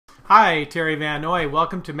Hi, Terry VanNoy.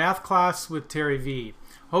 Welcome to Math Class with Terry V.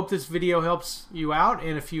 Hope this video helps you out,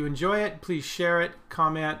 and if you enjoy it, please share it,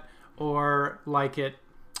 comment, or like it.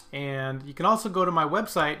 And you can also go to my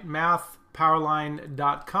website,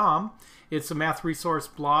 MathPowerLine.com. It's a math resource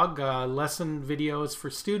blog, lesson videos for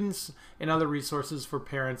students, and other resources for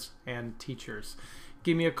parents and teachers.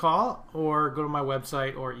 Give me a call or go to my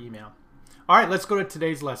website or email. All right, let's go to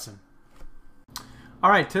today's lesson. All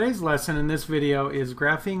right, today's lesson in this video is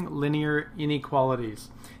graphing linear inequalities.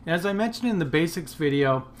 And as I mentioned in the basics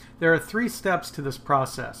video, there are 3 steps to this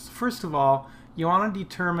process. First of all, you want to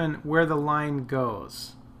determine where the line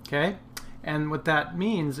goes, okay? And what that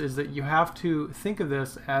means is that you have to think of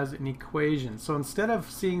this as an equation. So instead of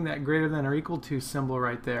seeing that greater than or equal to symbol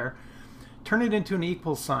right there, turn it into an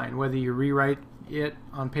equal sign, whether you rewrite it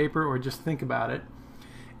on paper or just think about it.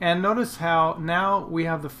 And notice how now we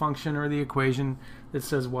have the function or the equation that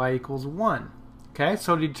says y equals 1. Okay,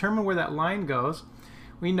 so to determine where that line goes,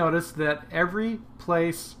 we notice that every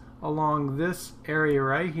place along this area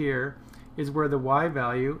right here is where the y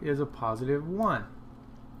value is a positive 1.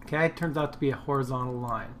 Okay, it turns out to be a horizontal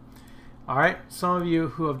line. Alright, some of you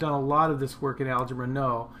who have done a lot of this work in algebra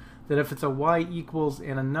know that if it's a y equals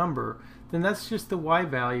and a number, then that's just the y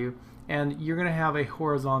value, and you're going to have a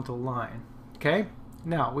horizontal line. Okay?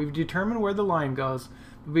 Now, we've determined where the line goes,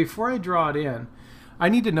 but before I draw it in, I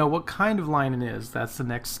need to know what kind of line it is. That's the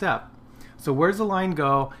next step. So where's the line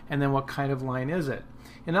go, and then what kind of line is it?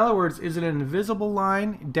 In other words, is it an invisible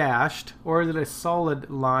line, dashed, or is it a solid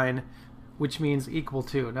line, which means equal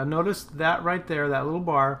to? Now notice that right there, that little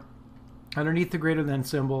bar, underneath the greater than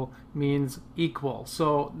symbol means equal.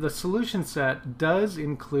 So the solution set does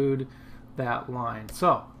include that line.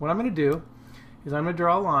 So what I'm going to do is I'm going to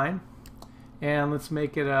draw a line, and let's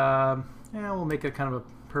make it we'll make it kind of a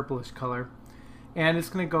purplish color, and it's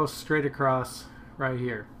going to go straight across right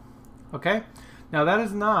here. Okay, now that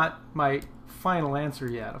is not my final answer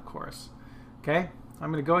yet, of course. Okay,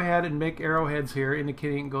 I'm going to go ahead and make arrowheads here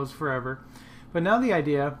indicating it goes forever, but now the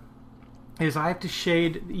idea is I have to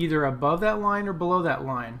shade either above that line or below that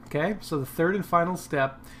line. Okay, so the third and final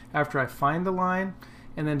step, after I find the line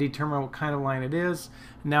and then determine what kind of line it is,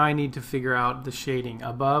 now I need to figure out the shading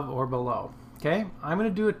above or below. Okay, I'm going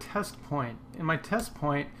to do a test point, and my test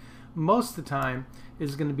point most of the time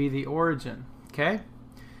is going to be the origin. Okay,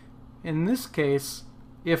 in this case,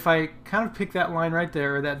 if I kind of pick that line right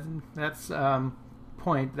there, that's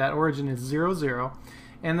point, that origin is 0, 0,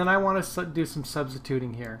 and then I want to do some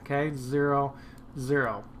substituting here. Okay, 0,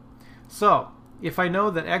 0. So if I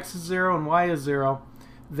know that x is 0 and y is 0,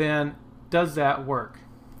 then does that work?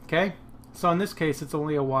 Okay, so in this case it's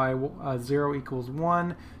only a y, 0 equals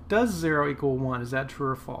 1. Does 0 equal 1? Is that true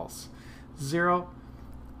or false? 0,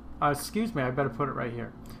 excuse me, I better put it right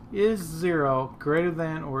here. Is 0 greater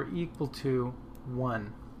than or equal to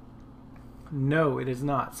 1? No, it is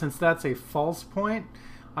not. Since that's a false point,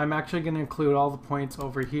 I'm actually going to include all the points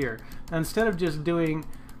over here. Now, instead of just doing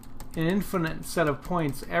an infinite set of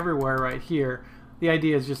points everywhere right here, the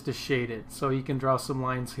idea is just to shade it. So you can draw some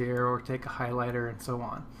lines here or take a highlighter and so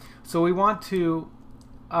on. So we want to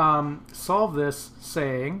solve this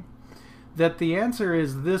saying that the answer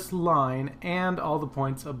is this line and all the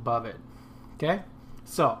points above it. Okay?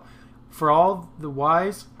 So for all the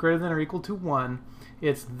y's greater than or equal to 1,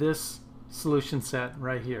 it's this solution set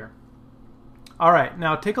right here. Alright,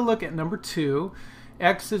 now take a look at number 2.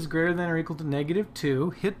 X is greater than or equal to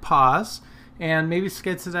 -2. Hit pause and maybe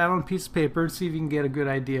sketch it out on a piece of paper and see if you can get a good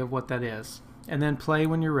idea of what that is. And then play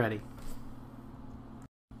when you're ready.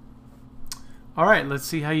 Alright, let's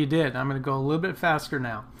see how you did. I'm going to go a little bit faster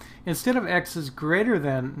now. Instead of x is greater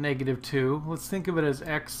than -2, let's think of it as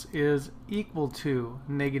x is equal to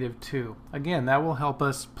 -2. Again, that will help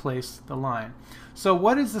us place the line. So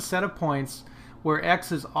what is the set of points where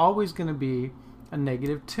x is always going to be a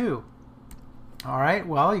 -2? Alright,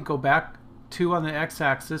 well, you go back 2 on the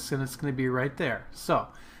x-axis and it's going to be right there. So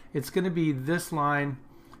it's going to be this line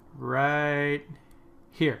right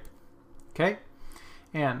here. Okay?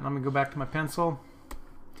 And let me go back to my pencil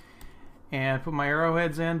and put my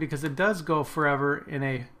arrowheads in because it does go forever in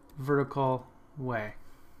a vertical way.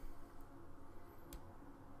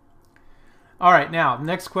 Alright, now the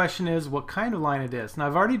next question is what kind of line it is. Now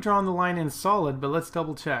I've already drawn the line in solid, but let's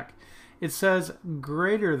double check. It says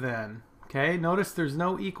greater than. Okay, notice there's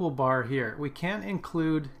no equal bar here. We cannot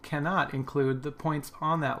include the points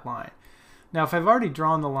on that line. Now if I've already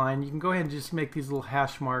drawn the line, you can go ahead and just make these little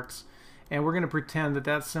hash marks, and we're going to pretend that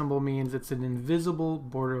that symbol means it's an invisible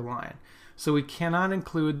border line. So we cannot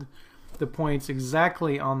include the points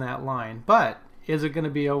exactly on that line. But is it going to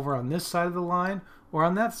be over on this side of the line or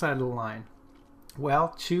on that side of the line?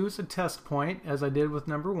 Well, choose a test point as I did with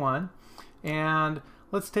number 1, and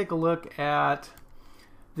let's take a look at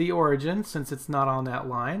the origin since it's not on that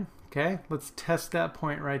line. Okay, let's test that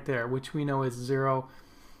point right there, which we know is 0,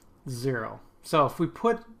 0. So if we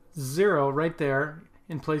put 0 right there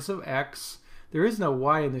in place of x, there is no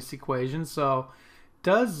y in this equation, so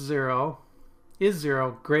is 0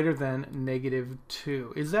 greater than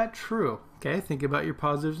 -2? Is that true? Okay, think about your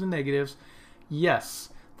positives and negatives. Yes,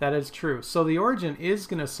 that is true. So the origin is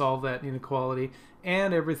going to solve that inequality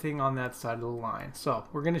and everything on that side of the line. So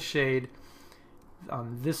we're going to shade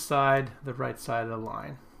on this side, the right side of the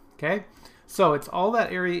line. Okay, so it's all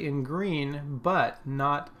that area in green, but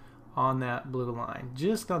not on that blue line,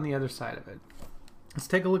 just on the other side of it. Let's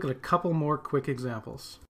take a look at a couple more quick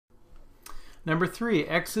examples. Number 3,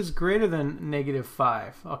 x is greater than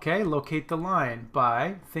 -5. Okay, locate the line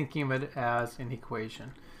by thinking of it as an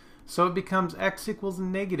equation. So it becomes x equals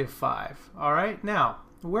 -5. All right, now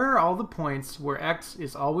where are all the points where x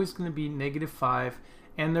is always going to be -5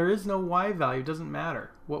 and there is no y value? It doesn't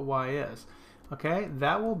matter what y is. Okay,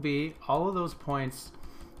 that will be all of those points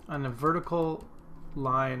on a vertical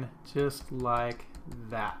line just like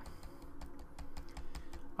that.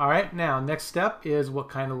 All right, now next step is what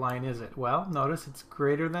kind of line is it? Well, notice it's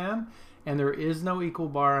greater than, and there is no equal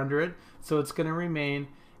bar under it, so it's going to remain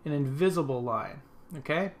an invisible line.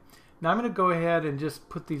 Okay, now I'm going to go ahead and just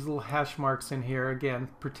put these little hash marks in here again,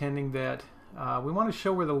 pretending that we want to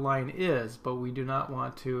show where the line is, but we do not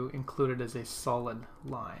want to include it as a solid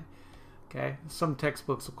line. Okay, some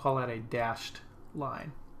textbooks will call that a dashed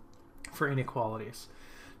line for inequalities.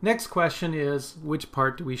 Next question is, which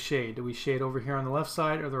part do we shade? Do we shade over here on the left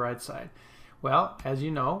side or the right side? Well, as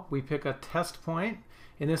you know, we pick a test point.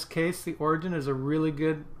 In this case, the origin is a really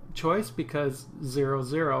good choice because 0,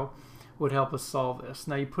 0 would help us solve this.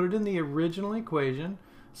 Now you put it in the original equation,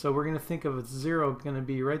 so we're going to think of 0 going to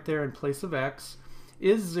be right there in place of x.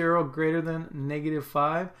 Is 0 greater than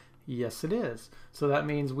 -5? Yes, it is. So that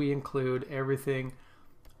means we include everything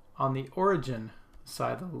on the origin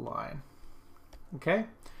side of the line. Okay,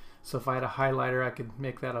 so if I had a highlighter, I could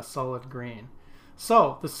make that a solid green.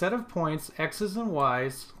 So the set of points, x's and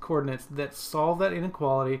y's coordinates, that solve that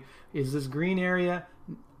inequality is this green area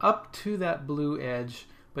up to that blue edge,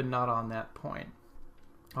 but not on that point,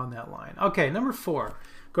 on that line. Okay, number 4.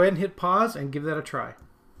 Go ahead and hit pause and give that a try.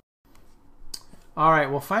 All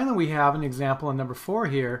right, well, finally we have an example in number 4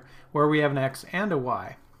 here where we have an x and a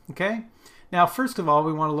y. Okay, now first of all,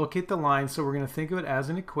 we want to locate the line, so we're going to think of it as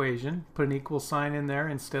an equation. Put an equal sign in there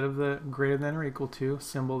instead of the greater than or equal to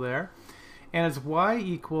symbol there. And it's y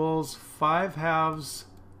equals 5/2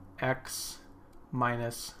 x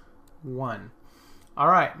minus 1. All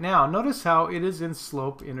right, now notice how it is in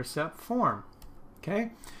slope-intercept form.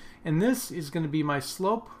 Okay, and this is going to be my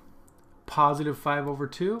slope,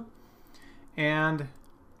 +5/2, and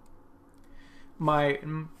my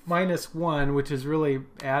 -1, which is really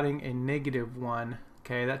adding a -1.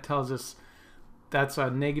 Okay, that tells us that's a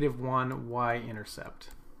 -1 y-intercept.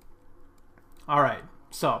 All right,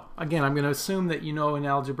 so again, I'm going to assume that you know in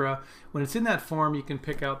algebra, when it's in that form, you can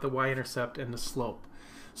pick out the y-intercept and the slope.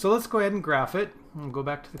 So let's go ahead and graph it. I'll go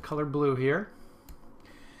back to the color blue here.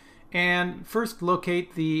 And first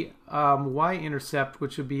locate the y-intercept,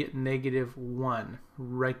 which would be at -1,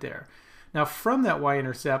 right there. Now from that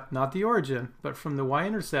y-intercept, not the origin, but from the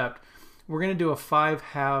y-intercept, we're going to do a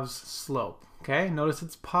 5/2 slope. Okay, notice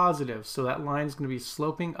it's positive, so that line is going to be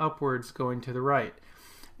sloping upwards going to the right.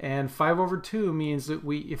 And 5/2 means that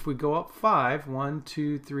if we go up 5, 1,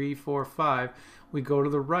 2, 3, 4, 5, we go to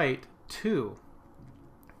the right 2.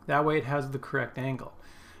 That way it has the correct angle.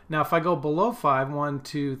 Now if I go below 5, 1,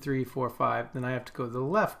 2, 3, 4, 5, then I have to go to the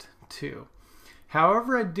left 2.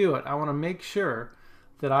 However I do it, I want to make sure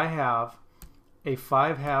that I have a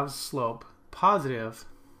 5/2 slope, positive,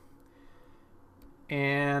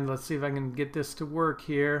 and let's see if I can get this to work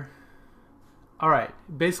here. All right,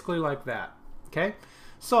 basically like that. Okay,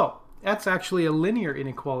 so that's actually a linear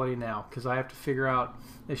inequality now because I have to figure out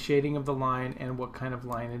the shading of the line and what kind of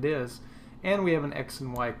line it is, and we have an x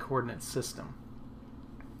and y coordinate system.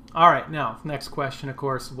 All right, now next question, of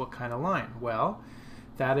course, what kind of line? Well,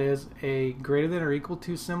 that is a greater than or equal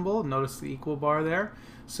to symbol. Notice the equal bar there.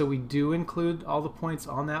 So we do include all the points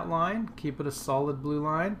on that line, keep it a solid blue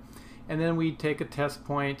line, and then we take a test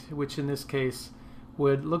point, which in this case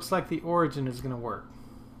looks like the origin is going to work.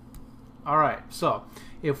 All right, so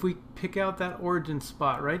if we pick out that origin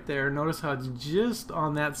spot right there, notice how it's just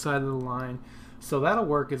on that side of the line. So that'll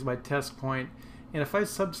work as my test point. And if I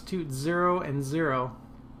substitute 0 and 0,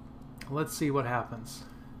 let's see what happens.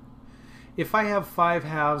 if I have 5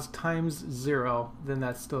 halves times 0, then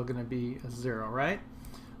that's still going to be a 0, right?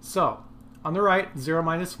 So on the right, 0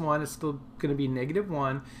 minus 1 is still going to be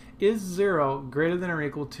 -1. Is 0 greater than or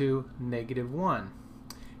equal to -1?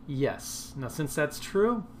 Yes. Now since that's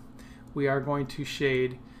true, we are going to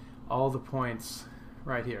shade all the points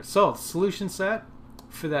right here. So the solution set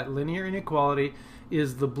for that linear inequality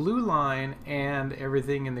is the blue line and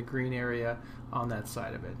everything in the green area on that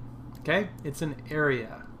side of it. Okay? It's an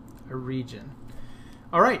area, a region.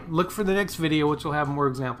 All right, look for the next video, which will have more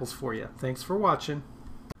examples for you. Thanks for watching.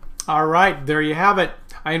 All right, there you have it.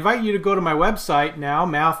 I invite you to go to my website now,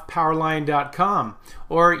 MathPowerLine.com,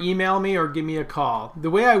 or email me or give me a call.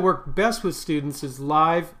 The way I work best with students is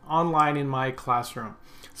live online in my classroom.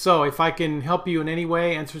 So if I can help you in any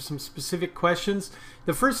way, answer some specific questions,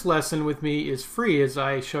 the first lesson with me is free as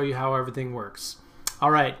I show you how everything works.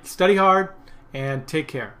 All right, study hard and take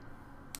care.